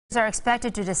Are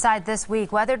expected to decide this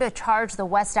week whether to charge the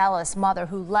West Allis mother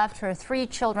who left her 3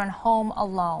 children home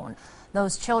alone.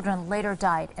 Those children later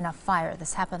died in a fire.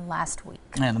 This happened last week.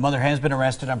 And the mother has been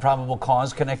arrested on probable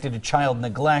cause connected to child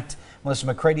neglect. Melissa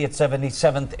McCrady at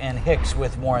 77th and Hicks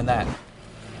with more on that.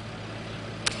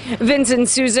 Vince and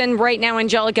Susan, right now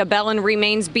Angelica Bellin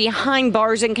remains behind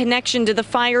bars in connection to the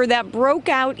fire that broke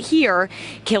out here,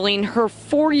 killing her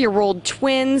 4-year-old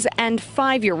twins and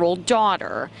 5-year-old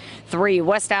daughter. 3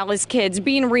 West Allis kids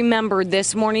being remembered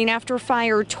this morning after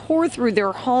fire tore through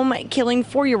their home, killing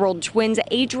 4-year-old twins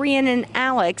Adrian and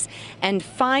Alex and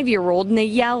 5-year-old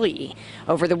Nayeli.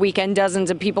 Over the weekend,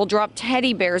 dozens of people dropped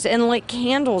teddy bears and lit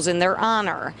candles in their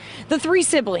honor. The 3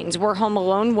 siblings were home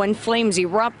alone when flames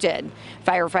erupted.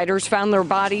 Firefighters found their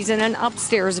bodies in an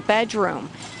upstairs bedroom.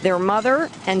 Their mother,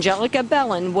 Angelica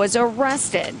Bellin, was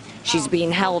arrested. She's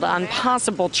being held on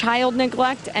possible child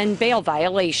neglect and bail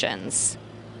violations.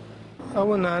 I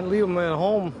would not leave them at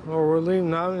home or leave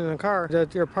them out in the car.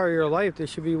 That they're part of your life. They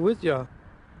should be with you.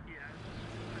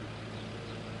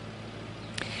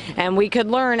 And we could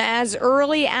learn as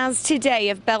early as today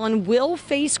if Bellin will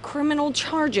face criminal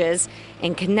charges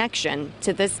in connection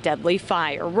to this deadly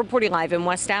fire. Reporting live in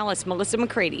West Allis, Melissa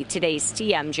McCrady, today's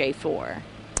TMJ4.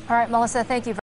 All right, Melissa, thank you.